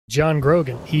John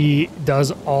Grogan. He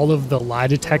does all of the lie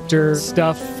detector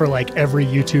stuff for like every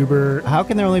YouTuber. How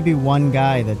can there only be one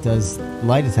guy that does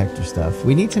lie detector stuff?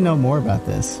 We need to know more about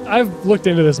this. I've looked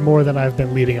into this more than I've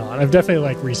been leading on. I've definitely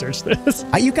like researched this.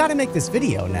 You got to make this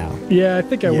video now. Yeah, I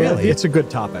think I will. It's a good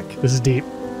topic. This is deep.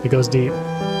 It goes deep.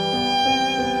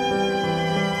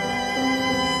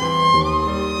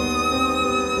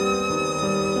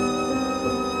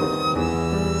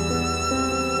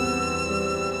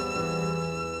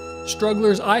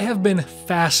 Strugglers, I have been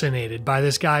fascinated by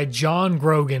this guy, John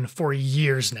Grogan, for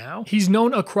years now. He's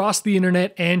known across the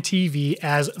internet and TV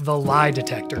as the lie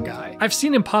detector guy. I've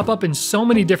seen him pop up in so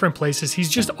many different places. He's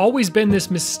just always been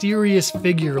this mysterious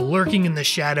figure lurking in the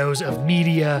shadows of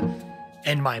media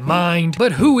and my mind.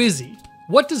 But who is he?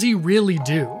 What does he really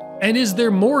do? And is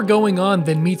there more going on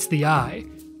than meets the eye?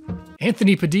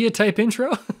 Anthony Padilla type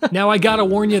intro? Now I gotta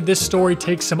warn you, this story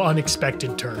takes some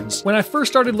unexpected turns. When I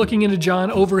first started looking into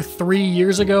John over 3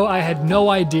 years ago, I had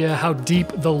no idea how deep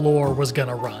the lore was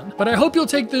gonna run. But I hope you'll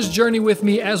take this journey with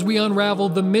me as we unravel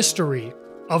the mystery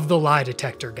of the lie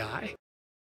detector guy.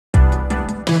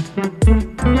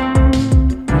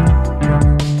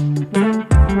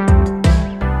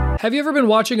 Have you ever been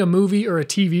watching a movie or a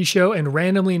TV show and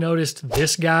randomly noticed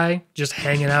this guy just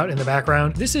hanging out in the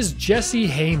background? This is Jesse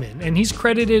Heyman, and he's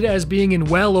credited as being in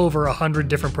well over 100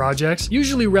 different projects,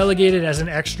 usually relegated as an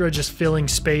extra just filling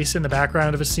space in the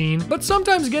background of a scene, but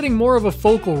sometimes getting more of a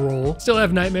focal role. Still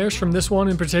have nightmares from this one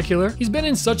in particular. He's been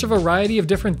in such a variety of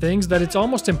different things that it's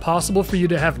almost impossible for you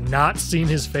to have not seen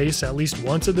his face at least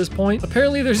once at this point.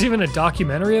 Apparently there's even a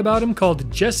documentary about him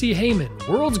called Jesse Heyman,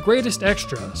 World's Greatest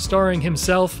Extra, starring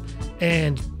himself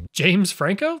and James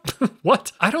Franco?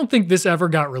 What? I don't think this ever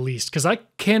got released because I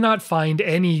cannot find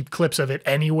any clips of it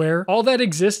anywhere. All that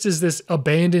exists is this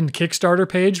abandoned Kickstarter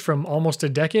page from almost a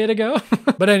decade ago.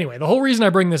 But anyway, the whole reason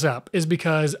I bring this up is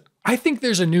because I think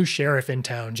there's a new sheriff in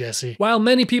town, Jesse. While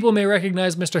many people may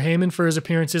recognize Mr. Heyman for his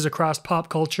appearances across pop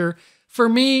culture, for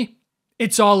me,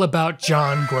 it's all about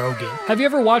John Grogan. Have you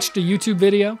ever watched a YouTube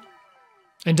video?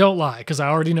 And don't lie, because I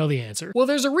already know the answer. Well,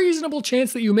 there's a reasonable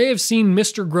chance that you may have seen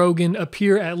Mr. Grogan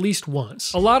appear at least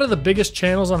once. A lot of the biggest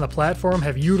channels on the platform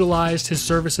have utilized his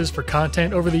services for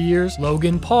content over the years.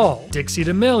 Logan Paul, Dixie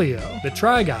D'Amelio, the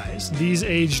Try Guys. These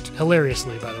aged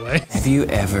hilariously, by the way. Have you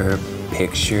ever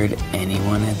pictured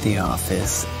anyone at the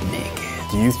office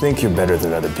naked? Do you think you're better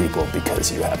than other people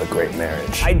because you have a great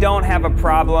marriage? I don't have a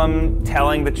problem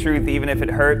telling the truth even if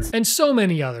it hurts. And so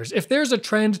many others. If there's a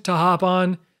trend to hop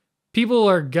on, people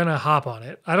are gonna hop on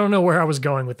it. I don't know where I was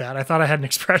going with that. I thought I had an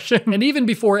expression. And even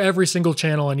before every single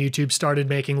channel on YouTube started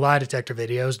making lie detector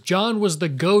videos, John was the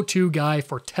go-to guy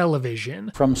for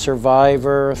television. From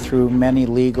Survivor through many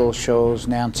legal shows,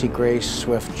 Nancy Grace,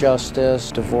 Swift Justice,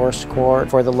 Divorce Court,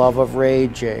 For the Love of Ray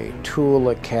J, Tool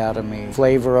Academy,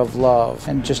 Flavor of Love,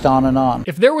 and just on and on.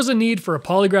 If there was a need for a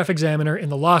polygraph examiner in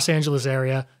the Los Angeles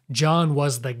area, John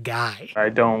was the guy. I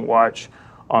don't watch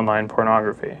online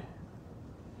pornography.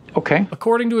 Okay.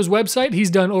 According to his website, he's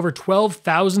done over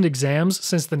 12,000 exams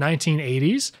since the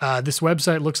 1980s. This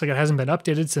website looks like it hasn't been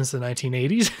updated since the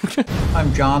 1980s.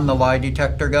 I'm John, the lie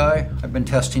detector guy. I've been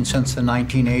testing since the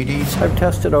 1980s. I've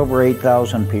tested over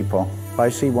 8,000 people. If I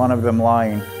see one of them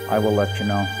lying, I will let you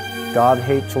know. God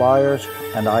hates liars,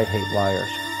 and I hate liars.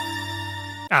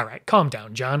 All right, calm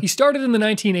down, John. He started in the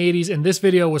 1980s, and this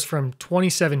video was from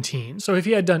 2017. So if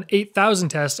he had done 8,000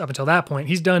 tests up until that point,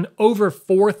 he's done over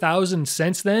 4,000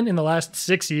 since then in the last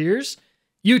 6 years.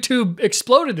 YouTube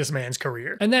exploded this man's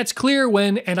career. And that's clear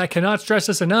when, and I cannot stress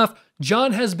this enough,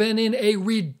 John has been in a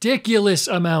ridiculous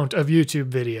amount of YouTube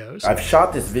videos. I've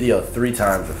shot this video 3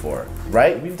 times before,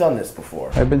 right? We've done this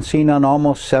before. I've been seen on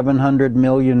almost 700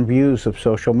 million views of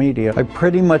social media. I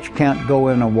pretty much can't go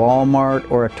in a Walmart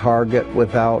or a Target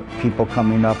without people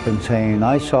coming up and saying,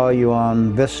 I saw you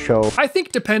on this show. I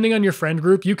think depending on your friend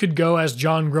group, you could go as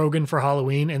John Grogan for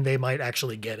Halloween and they might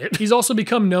actually get it. He's also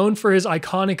become known for his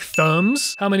iconic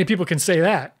thumbs. How many people can say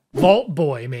that? Vault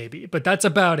Boy, maybe, but that's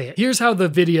about it. Here's how the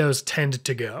videos tend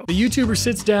to go. The YouTuber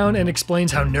sits down and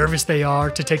explains how nervous they are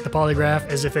to take the polygraph,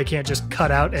 as if they can't just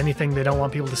cut out anything they don't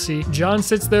want people to see. John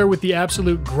sits there with the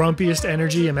absolute grumpiest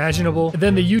energy imaginable.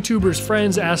 Then the YouTuber's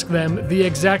friends ask them the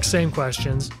exact same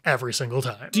questions every single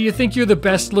time. Do you think you're the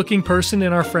best looking person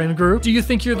in our friend group? Do you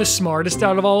think you're the smartest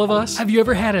out of all of us? Have you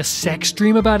ever had a sex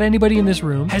dream about anybody in this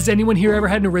room? Has anyone here ever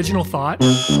had an original thought?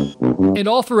 And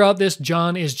all throughout this,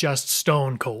 John is just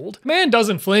stone cold. Man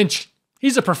doesn't flinch.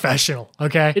 He's a professional,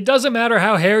 okay? It doesn't matter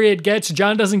how hairy it gets,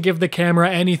 John doesn't give the camera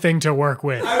anything to work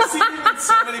with. I've seen him in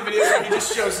so many videos where he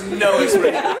just shows no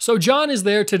expression. So John is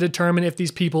there to determine if these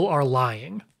people are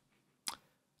lying.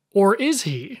 Or is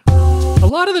he? A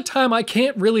lot of the time, I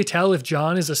can't really tell if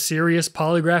John is a serious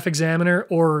polygraph examiner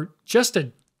or just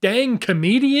a dang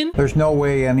comedian. There's no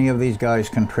way any of these guys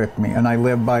can trick me, and I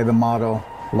live by the motto,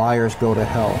 liars go to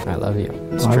hell. I love you.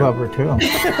 I love her too.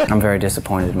 I'm very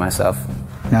disappointed in myself.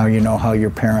 Now you know how your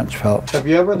parents felt. Have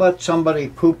you ever let somebody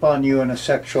poop on you in a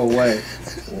sexual way?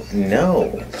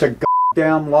 No. It's a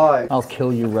goddamn lie. I'll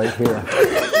kill you right here.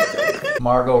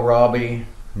 Margot Robbie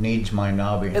needs my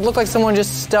knobby. It looked like someone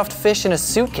just stuffed fish in a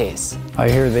suitcase. I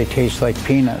hear they taste like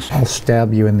penis. I'll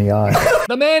stab you in the eye.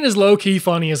 The man is low-key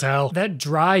funny as hell. That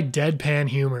dry, deadpan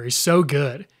humor is so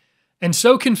good and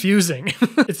so confusing.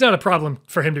 It's not a problem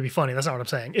for him to be funny, that's not what I'm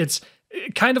saying. It's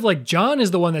kind of like John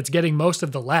is the one that's getting most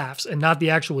of the laughs and not the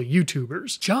actual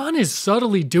YouTubers. John is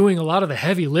subtly doing a lot of the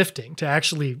heavy lifting to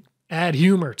actually add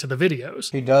humor to the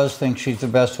videos. He does think she's the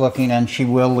best looking, and she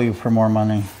will leave for more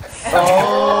money.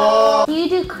 Oh! You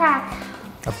do crack.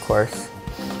 Of course.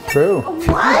 True.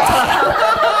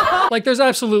 Like, there's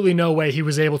absolutely no way he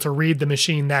was able to read the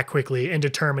machine that quickly and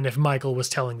determine if Michael was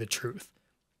telling the truth.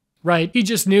 Right? He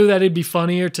just knew that it'd be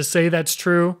funnier to say that's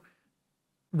true.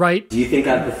 Right? Do you think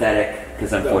I'm pathetic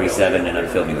because I'm 47 and I'm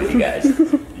filming with you guys?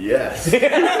 Yes.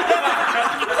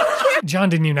 John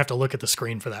didn't even have to look at the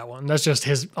screen for that one. That's just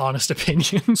his honest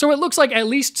opinion. So it looks like at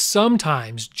least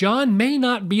sometimes John may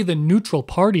not be the neutral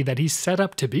party that he's set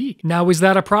up to be. Now, is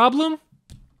that a problem?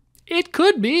 It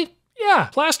could be. Yeah,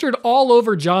 plastered all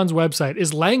over John's website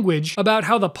is language about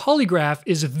how the polygraph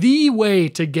is the way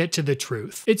to get to the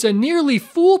truth. It's a nearly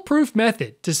foolproof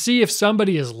method to see if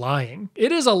somebody is lying.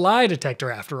 It is a lie detector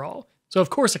after all, so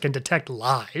of course it can detect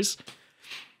lies.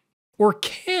 Or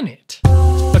can it?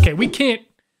 Okay, we can't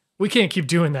keep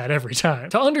doing that every time.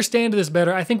 To understand this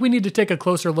better, I think we need to take a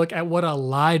closer look at what a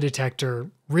lie detector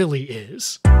really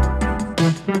is.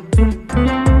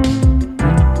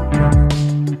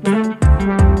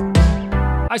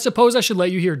 I suppose I should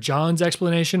let you hear John's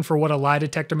explanation for what a lie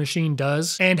detector machine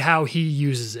does and how he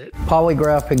uses it.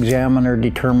 Polygraph examiner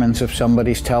determines if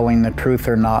somebody's telling the truth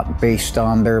or not based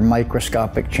on their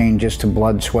microscopic changes to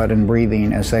blood, sweat, and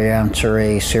breathing as they answer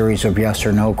a series of yes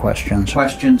or no questions.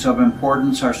 Questions of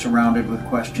importance are surrounded with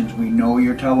questions we know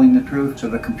you're telling the truth, so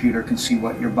the computer can see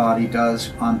what your body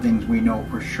does on things we know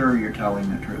for sure you're telling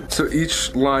the truth. So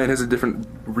each line has a different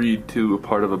read to a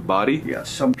part of a body? Yes,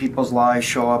 some people's lies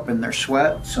show up in their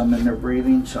sweat, some in their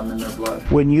breathing, some in their blood.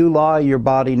 When you lie, your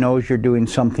body knows you're doing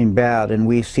something bad, and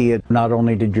we see it. Not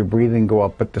only did your breathing go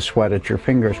up, but the sweat at your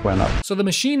fingers went up. So the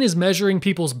machine is measuring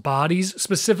people's bodies,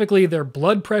 specifically their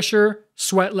blood pressure,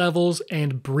 sweat levels,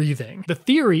 and breathing. The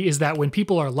theory is that when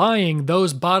people are lying,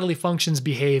 those bodily functions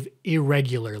behave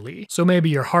irregularly. So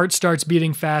maybe your heart starts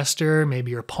beating faster,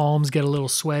 maybe your palms get a little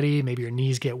sweaty, maybe your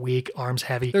knees get weak, arms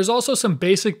heavy. There's also some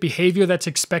basic behavior that's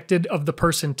expected of the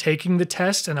person taking the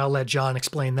test, and I'll let John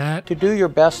explain that. To do your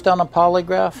best on a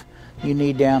polygraph, you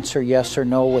need to answer yes or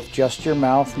no with just your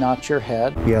mouth, not your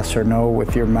head. Yes or no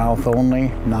with your mouth only,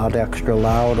 not extra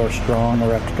loud or strong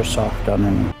or extra soft on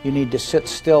any. You need to sit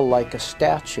still like a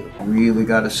statue. Really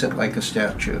got to sit like a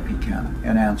statue if you can,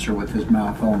 and answer with his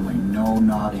mouth only, no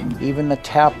nodding. Even the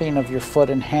tapping of your foot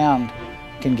and hand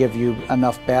can give you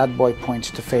enough bad boy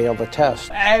points to fail the test.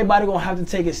 Everybody gonna have to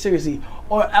take it seriously,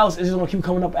 or else it's just gonna keep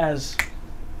coming up as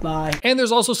lie. And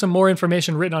there's also some more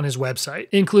information written on his website,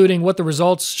 including what the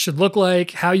results should look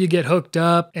like, how you get hooked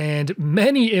up, and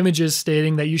many images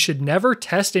stating that you should never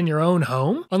test in your own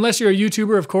home. Unless you're a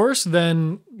YouTuber, of course,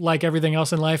 then like everything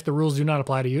else in life, the rules do not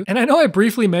apply to you. And I know I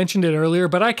briefly mentioned it earlier,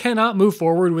 but I cannot move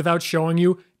forward without showing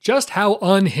you just how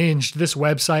unhinged this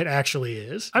website actually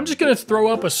is. I'm just gonna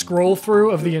throw up a scroll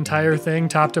through of the entire thing,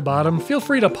 top to bottom. Feel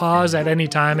free to pause at any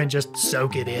time and just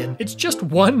soak it in. It's just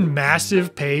one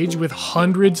massive page with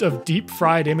hundreds of deep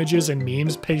fried images and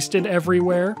memes pasted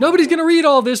everywhere. Nobody's gonna read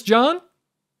all this, John.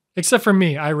 Except for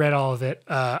me, I read all of it.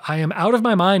 I am out of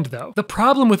my mind though. The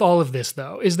problem with all of this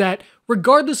though is that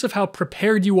regardless of how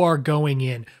prepared you are going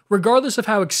in, regardless of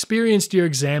how experienced your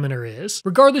examiner is,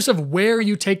 regardless of where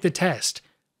you take the test,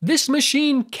 this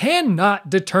machine cannot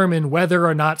determine whether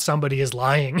or not somebody is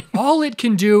lying. All it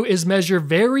can do is measure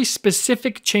very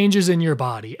specific changes in your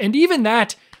body, and even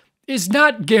that is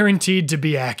not guaranteed to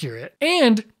be accurate.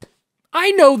 And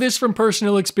I know this from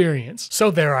personal experience.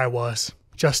 So there I was,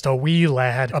 just a wee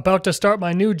lad, about to start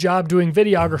my new job doing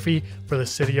videography for the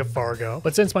city of Fargo.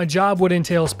 But since my job would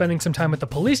entail spending some time at the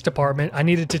police department, I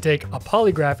needed to take a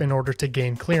polygraph in order to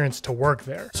gain clearance to work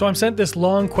there. So I'm sent this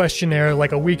long questionnaire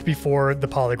like a week before the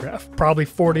polygraph, probably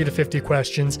 40 to 50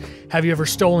 questions. Have you ever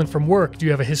stolen from work? Do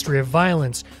you have a history of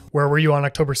violence? Where were you on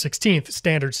October 16th?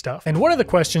 Standard stuff. And one of the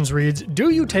questions reads, do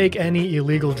you take any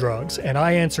illegal drugs? And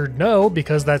I answered no,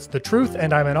 because that's the truth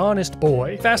and I'm an honest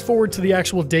boy. Fast forward to the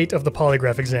actual date of the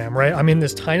polygraph exam, right? I'm in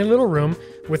this tiny little room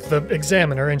with the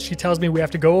examiner and she tells me we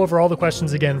have to go over all the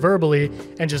questions again verbally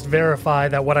and just verify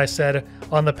that what I said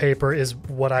on the paper is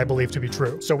what I believe to be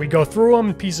true. So we go through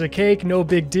them, piece of cake, no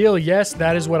big deal. Yes,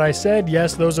 that is what I said.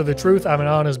 Yes, those are the truth. I'm an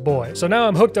honest boy. So now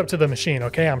I'm hooked up to the machine,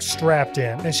 okay? I'm strapped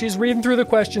in. And she's reading through the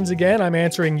questions again. I'm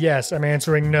answering yes, I'm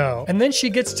answering no. And then she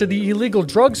gets to the illegal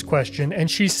drugs question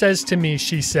and she says to me,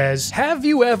 she says, have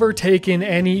you ever taken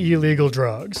any illegal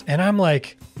drugs? And I'm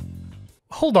like,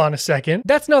 hold on a second.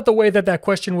 That's not the way that that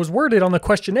question was worded on the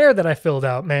questionnaire that I filled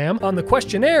out, ma'am. On the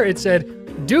questionnaire, it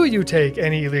said, do you take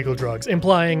any illegal drugs?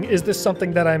 Implying, is this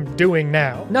something that I'm doing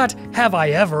now? Not, have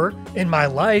I ever in my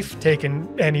life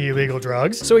taken any illegal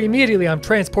drugs? So immediately I'm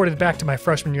transported back to my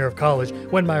freshman year of college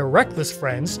when my reckless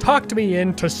friends talked me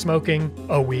into smoking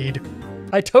a weed.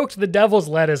 I toked the devil's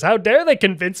lettuce. How dare they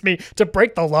convince me to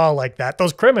break the law like that,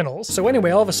 those criminals. So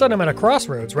anyway, all of a sudden I'm at a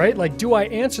crossroads, right? Like, do I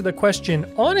answer the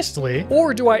question honestly,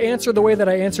 or do I answer the way that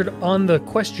I answered on the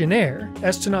questionnaire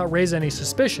as to not raise any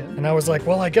suspicion? And I was like,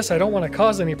 well, I guess I don't want to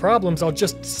cause any problems. I'll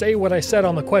just say what I said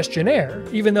on the questionnaire,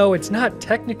 even though it's not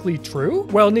technically true.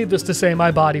 Well, needless to say,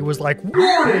 my body was like,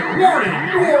 warning, warning,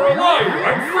 you are a liar.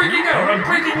 I'm freaking out. I'm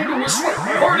breaking into a sweat.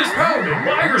 My heart is pounding.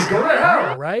 Liars go to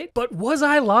hell, right? But was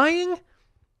I lying?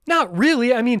 Not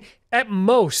really. I mean, at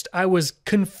most, I was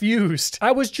confused.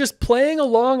 I was just playing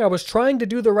along. I was trying to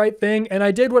do the right thing, and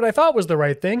I did what I thought was the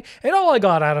right thing, and all I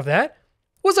got out of that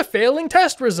was a failing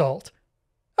test result.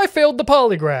 I failed the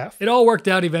polygraph. It all worked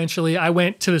out eventually. I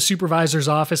went to the supervisor's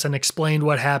office and explained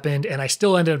what happened, and I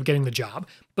still ended up getting the job.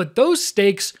 But those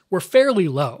stakes were fairly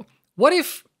low. What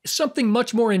if something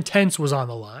much more intense was on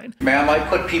the line? Ma'am, I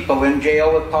put people in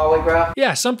jail with polygraph?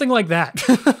 Yeah, something like that.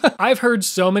 I've heard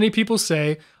so many people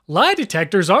say, lie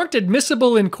detectors aren't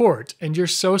admissible in court, and you're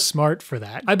so smart for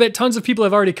that. I bet tons of people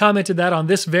have already commented that on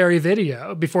this very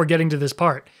video before getting to this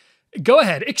part. Go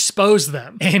ahead, expose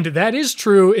them. And that is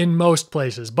true in most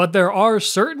places, but there are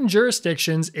certain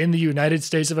jurisdictions in the United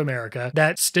States of America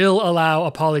that still allow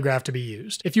a polygraph to be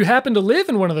used. If you happen to live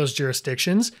in one of those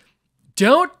jurisdictions,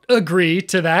 don't agree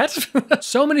to that.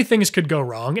 So many things could go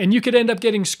wrong, and you could end up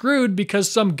getting screwed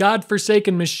because some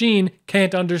godforsaken machine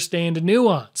can't understand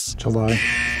nuance. July.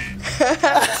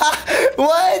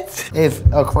 What? If,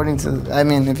 according to, I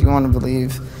mean, if you want to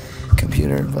believe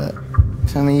computer, but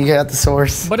I mean, you got the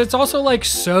source. But it's also like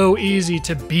so easy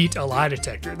to beat a lie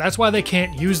detector. That's why they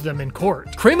can't use them in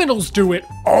court. Criminals do it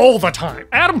all the time.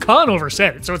 Adam Conover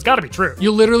said it, so it's gotta be true.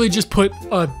 You literally just put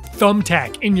a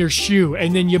thumbtack in your shoe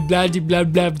and then you blah, blah,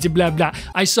 blah, blah, blah, blah.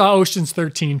 I saw Ocean's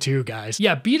 13 too, guys.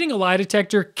 Yeah, beating a lie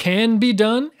detector can be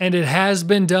done, and it has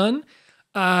been done.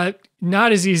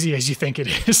 Not as easy as you think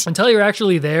it is. Until you're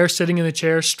actually there, sitting in the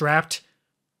chair, strapped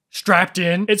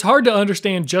in, it's hard to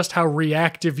understand just how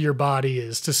reactive your body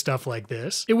is to stuff like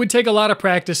this. It would take a lot of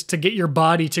practice to get your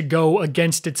body to go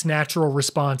against its natural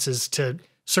responses to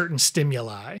certain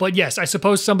stimuli. But yes, I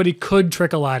suppose somebody could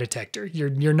trick a lie detector.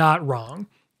 You're not wrong.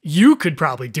 You could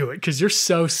probably do it because you're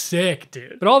so sick,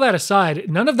 dude. But all that aside,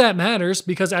 none of that matters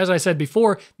because, as I said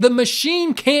before, the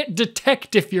machine can't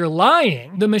detect if you're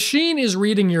lying. The machine is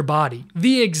reading your body.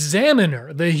 The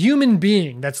examiner, the human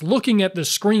being that's looking at the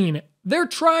screen, they're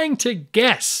trying to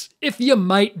guess if you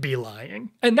might be lying.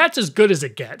 And that's as good as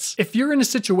it gets. If you're in a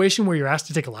situation where you're asked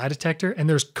to take a lie detector and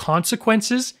there's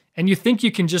consequences and you think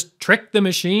you can just trick the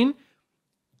machine,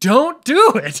 don't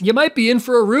do it. You might be in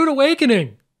for a rude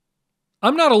awakening.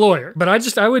 I'm not a lawyer, but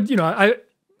I would, you know,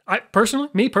 I personally,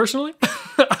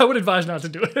 I would advise not to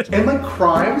do it. And like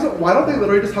crimes, why don't they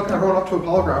literally just hook everyone up to a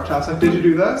polygraph test? Like, did you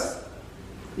do this?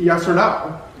 Yes or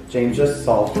no? James just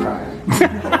solved crime.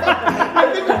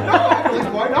 I think no.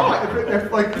 Like, why not?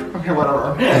 If like, okay,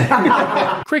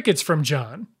 whatever. Crickets from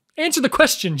John. Answer the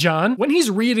question, John. When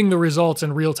he's reading the results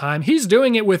in real time, he's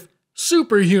doing it with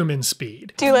superhuman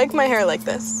speed. Do you like my hair like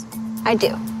this? I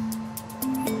do.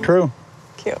 True.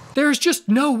 Cute. There's just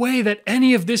no way that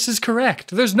any of this is correct.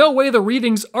 There's no way the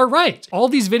readings are right. All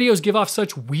these videos give off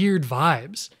such weird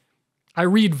vibes. I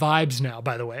read vibes now,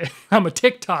 by the way. I'm a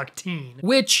TikTok teen.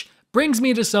 Which brings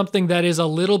me to something that is a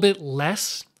little bit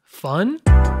less fun.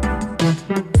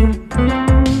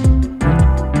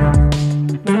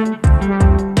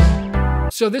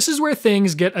 So this is where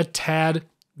things get a tad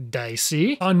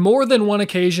dicey. On more than one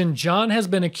occasion, John has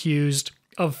been accused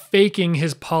of faking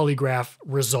his polygraph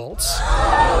results.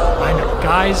 I know,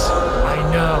 guys,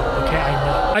 I know, okay, I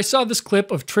know. I saw this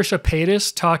clip of Trisha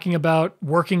Paytas talking about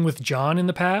working with John in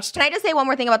the past. Can I just say one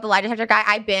more thing about the lie detector guy?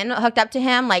 I've been hooked up to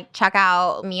him. Like, check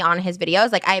out me on his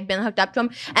videos. Like, I've been hooked up to him,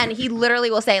 and he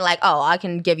literally will say, like, oh, I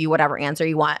can give you whatever answer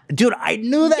you want. Dude, I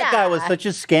knew that guy was such a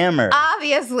scammer.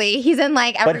 Obviously, he's in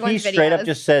like everyone's videos. But he straight up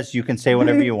just says, you can say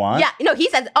whatever you want? Yeah, no, he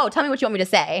says, oh, tell me what you want me to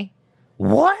say.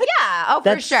 What? Yeah, oh,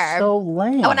 That's for sure. so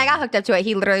lame. Oh, when I got hooked up to it,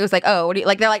 he literally was like, oh, what do you,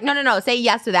 like, they're like, no, say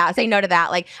yes to that, say no to that.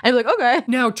 Like, I'm like, okay.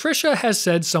 Now, Trisha has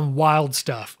said some wild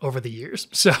stuff over the years.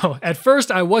 So at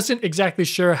first, I wasn't exactly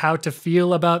sure how to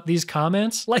feel about these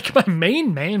comments. Like, my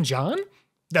main man, John,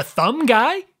 the thumb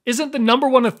guy, isn't the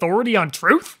 #1 authority on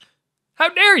truth? How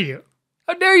dare you?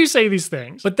 How dare you say these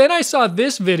things? But then I saw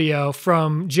this video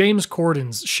from James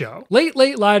Corden's show, Late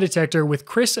Late Lie Detector with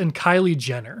Kris and Kylie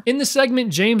Jenner. In the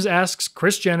segment, James asks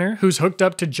Kris Jenner, who's hooked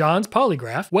up to John's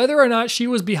polygraph, whether or not she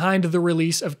was behind the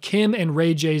release of Kim and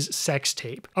Ray J's sex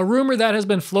tape, a rumor that has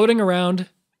been floating around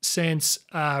since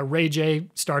Ray J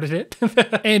started it.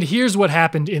 And here's what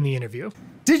happened in the interview.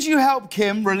 Did you help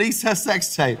Kim release her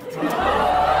sex tape? It's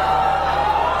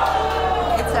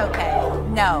okay.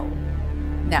 No.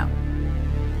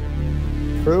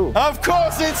 True. Of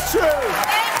course it's true.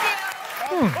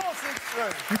 Thank you. Of course it's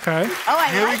true. Okay. Oh, I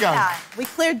Here like we go. that. We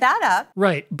cleared that up.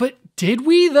 Right, but did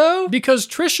we though? Because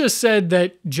Trisha said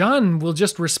that John will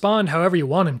just respond however you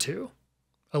want him to,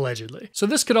 allegedly. So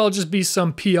this could all just be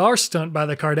some PR stunt by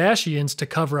the Kardashians to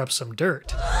cover up some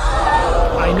dirt.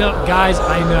 I know, guys,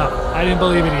 I know. I didn't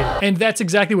believe it either. And that's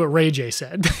exactly what Ray J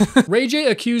said. Ray J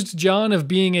accused John of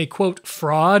being a, quote,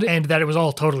 fraud, and that it was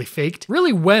all totally faked.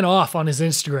 Really went off on his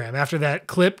Instagram after that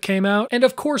clip came out. And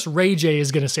of course, Ray J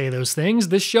is gonna say those things.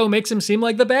 This show makes him seem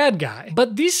like the bad guy.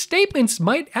 But these statements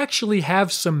might actually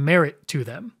have some merit to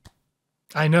them.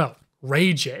 I know.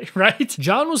 Ray J, right?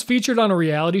 John was featured on a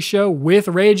reality show with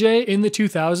Ray J in the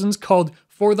 2000s called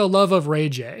For the Love of Ray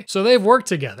J. So they've worked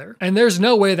together, and there's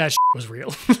no way that shit was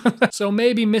real. So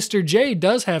maybe Mr. J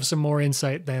does have some more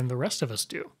insight than the rest of us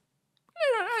do.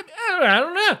 I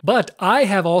don't know. But I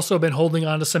have also been holding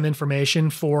on to some information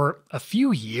for a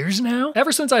few years now,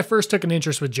 ever since I first took an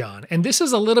interest with John. And this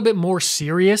is a little bit more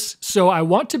serious, so I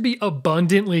want to be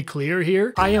abundantly clear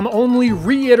here. I am only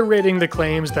reiterating the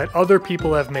claims that other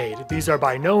people have made. These are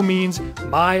by no means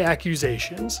my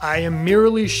accusations. I am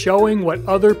merely showing what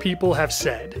other people have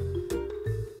said.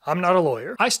 I'm not a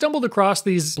lawyer. I stumbled across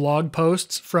these blog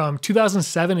posts from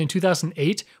 2007 and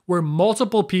 2008 where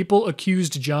multiple people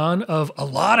accused John of a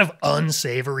lot of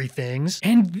unsavory things.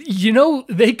 And, you know,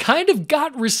 they kind of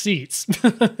got receipts.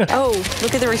 Oh,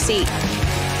 look at the receipt.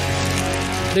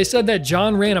 They said that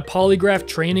John ran a polygraph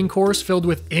training course filled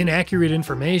with inaccurate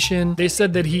information. They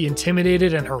said that he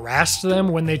intimidated and harassed them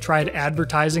when they tried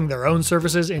advertising their own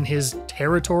services in his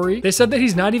territory. They said that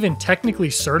he's not even technically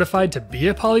certified to be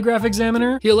a polygraph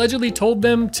examiner. He allegedly told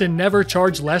them to never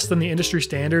charge less than the industry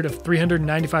standard of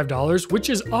 $395, which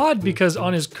is odd because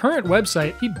on his current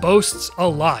website, he boasts a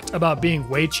lot about being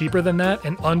way cheaper than that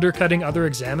and undercutting other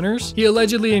examiners. He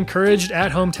allegedly encouraged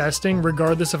at-home testing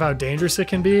regardless of how dangerous it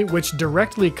can be, which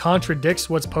directly contradicts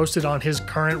what's posted on his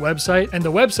current website, and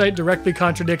the website directly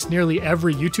contradicts nearly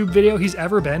every YouTube video he's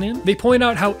ever been in. They point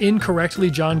out how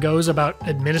incorrectly John goes about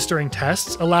administering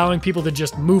tests, allowing people to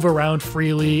just move around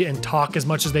freely and talk as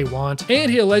much as they want.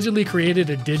 And he allegedly created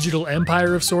a digital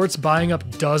empire of sorts, buying up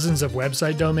dozens of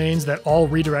website domains that all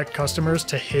redirect customers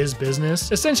to his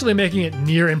business, essentially making it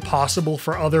near impossible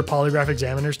for other polygraph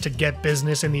examiners to get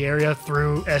business in the area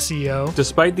through SEO.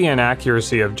 Despite the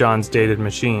inaccuracy of John's dated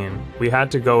machine, we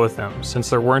had to go with him since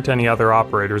there weren't any other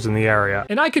operators in the area.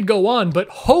 And I could go on, but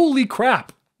holy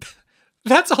crap.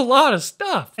 That's a lot of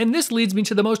stuff. And this leads me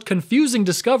to the most confusing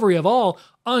discovery of all.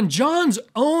 On John's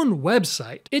own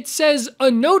website, it says a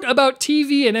note about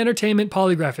TV and entertainment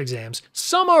polygraph exams.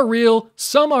 Some are real,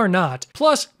 some are not.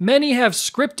 Plus, many have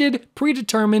scripted,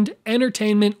 predetermined,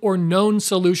 entertainment, or known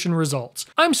solution results.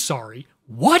 I'm sorry.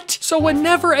 What? So a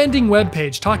never-ending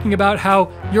webpage talking about how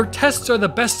your tests are the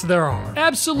best there are.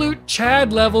 Absolute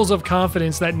Chad levels of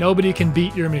confidence that nobody can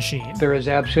beat your machine. There is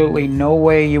absolutely no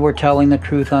way you were telling the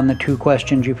truth on the 2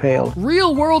 questions you failed.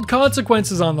 Real-world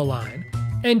consequences on the line.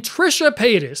 And Trisha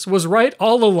Paytas was right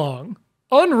all along.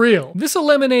 Unreal. This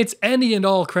eliminates any and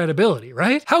all credibility,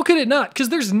 right? How could it not? Because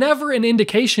there's never an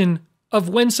indication of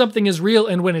when something is real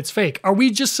and when it's fake. Are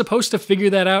we just supposed to figure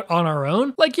that out on our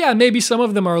own? Like, yeah, maybe some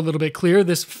of them are a little bit clear.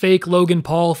 This fake Logan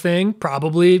Paul thing,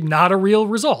 probably not a real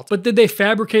result. But did they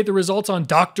fabricate the results on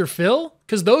Dr. Phil?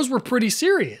 because those were pretty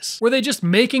serious. Were they just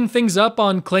making things up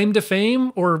on claim to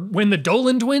fame or when the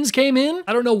Dolan twins came in?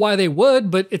 I don't know why they would,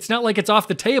 but it's not like it's off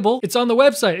the table. It's on the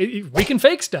website. We can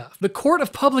fake stuff. The court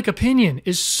of public opinion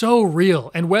is so real,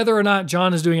 and whether or not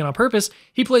John is doing it on purpose,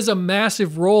 he plays a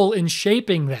massive role in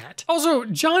shaping that. Also,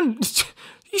 John,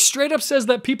 he straight up says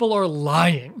that people are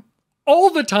lying all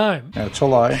the time. That's a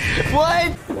lie.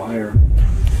 What? Liar.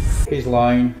 He's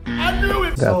lying. I knew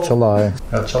it. That's a lie.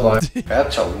 That's a lie.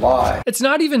 That's a lie. It's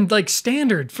not even like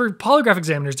standard for polygraph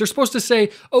examiners. They're supposed to say,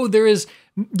 oh, there's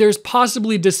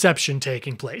possibly deception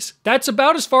taking place. That's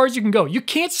about as far as you can go. You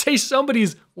can't say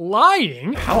somebody's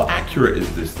lying. How accurate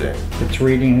is this thing? It's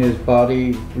reading his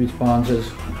body responses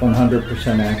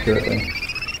 100% accurately.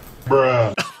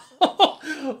 Bruh.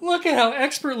 Look at how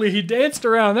expertly he danced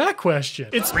around that question.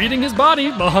 It's reading his body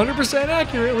 100%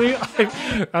 accurately.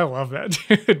 I love that,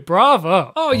 dude.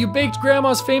 Bravo. Oh, you baked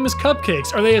grandma's famous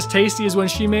cupcakes. Are they as tasty as when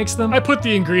she makes them? I put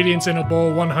the ingredients in a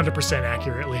bowl 100%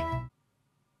 accurately.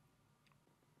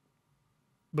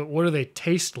 But what do they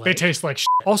taste like? They taste like shit.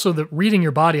 Also, the reading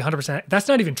your body 100%, that's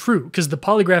not even true because the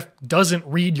polygraph doesn't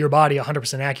read your body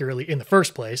 100% accurately in the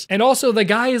first place. And also the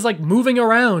guy is like moving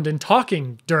around and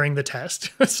talking during the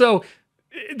test. So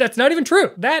that's not even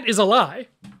true. That is a lie.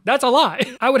 That's a lie.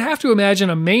 I would have to imagine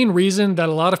a main reason that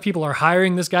a lot of people are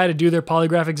hiring this guy to do their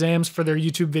polygraph exams for their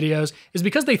YouTube videos is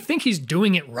because they think he's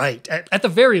doing it right, at the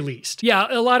very least. Yeah,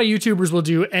 a lot of YouTubers will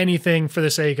do anything for the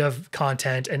sake of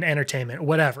content and entertainment,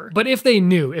 whatever. But if they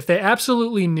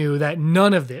absolutely knew that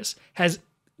none of this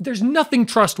there's nothing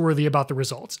trustworthy about the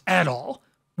results at all,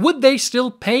 would they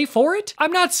still pay for it?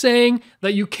 I'm not saying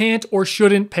that you can't or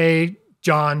shouldn't pay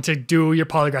John to do your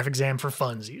polygraph exam for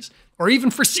funsies. Or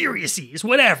even for seriousies,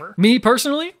 whatever. Me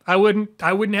personally, I wouldn't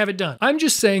have it done. I'm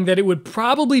just saying that it would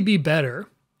probably be better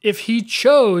if he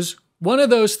chose one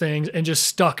of those things and just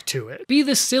stuck to it. Be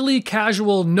the silly,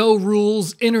 casual, no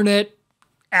rules, internet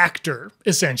actor,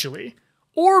 essentially.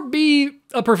 Or be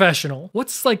a professional.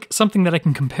 What's like something that I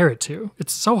can compare it to?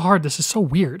 It's so hard, this is so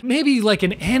weird. Maybe like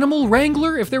an animal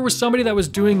wrangler, if there was somebody that was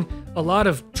doing a lot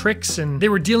of tricks and they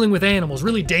were dealing with animals,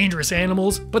 really dangerous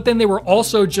animals, but then they were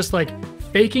also just like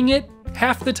faking it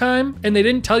half the time and they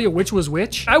didn't tell you which was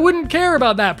which. I wouldn't care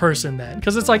about that person then,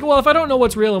 because it's like, well, if I don't know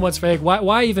what's real and what's fake,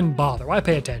 why even bother? Why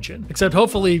pay attention? Except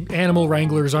hopefully animal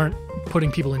wranglers aren't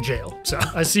putting people in jail. So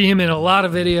I see him in a lot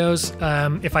of videos.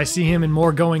 If I see him in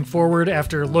more going forward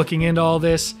after looking into all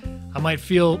this, I might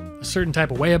feel a certain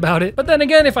type of way about it. But then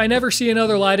again, if I never see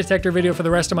another lie detector video for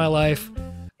the rest of my life,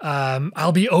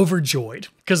 I'll be overjoyed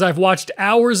because I've watched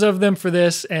hours of them for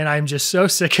this and I'm just so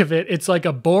sick of it. It's like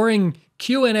a boring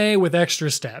Q&A with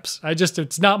extra steps.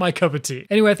 It's not my cup of tea.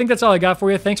 Anyway, I think that's all I got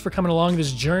for you. Thanks for coming along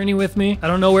this journey with me. I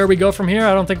don't know where we go from here.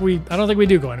 I don't think we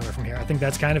do go anywhere from here. I think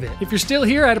that's kind of it. If you're still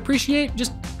here, I'd appreciate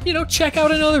just, check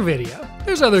out another video.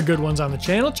 There's other good ones on the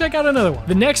channel. Check out another one.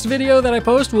 The next video that I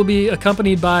post will be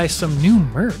accompanied by some new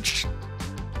merch.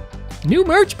 New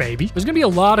merch, baby. There's gonna be a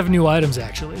lot of new items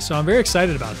actually, so I'm very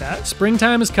excited about that.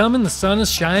 Springtime is coming, the sun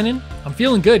is shining. I'm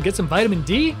feeling good. Get some vitamin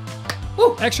D.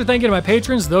 Woo! Extra thank you to my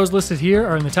patrons. Those listed here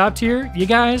are in the top tier. You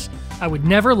guys, I would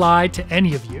never lie to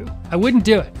any of you. I wouldn't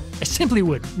do it. I simply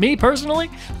wouldn't. Me personally,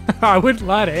 I wouldn't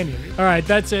lie to any of you. All right,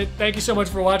 that's it. Thank you so much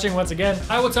for watching once again.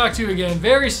 I will talk to you again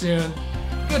very soon.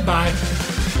 Goodbye.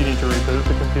 You need to reboot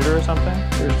the computer or something?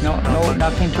 There's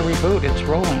nothing to reboot. It's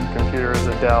rolling. Computer is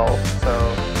a Dell,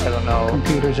 so I don't know.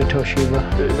 Computer's a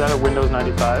Toshiba. Is that a Windows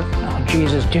 95? Oh,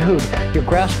 Jesus, dude. You're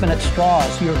grasping at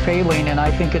straws. You're failing, and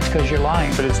I think it's because you're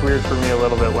lying. But it's weird for me a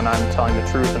little bit when I'm telling the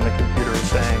truth and the computer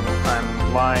is saying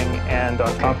I'm lying, and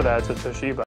on top of that, it's a Toshiba.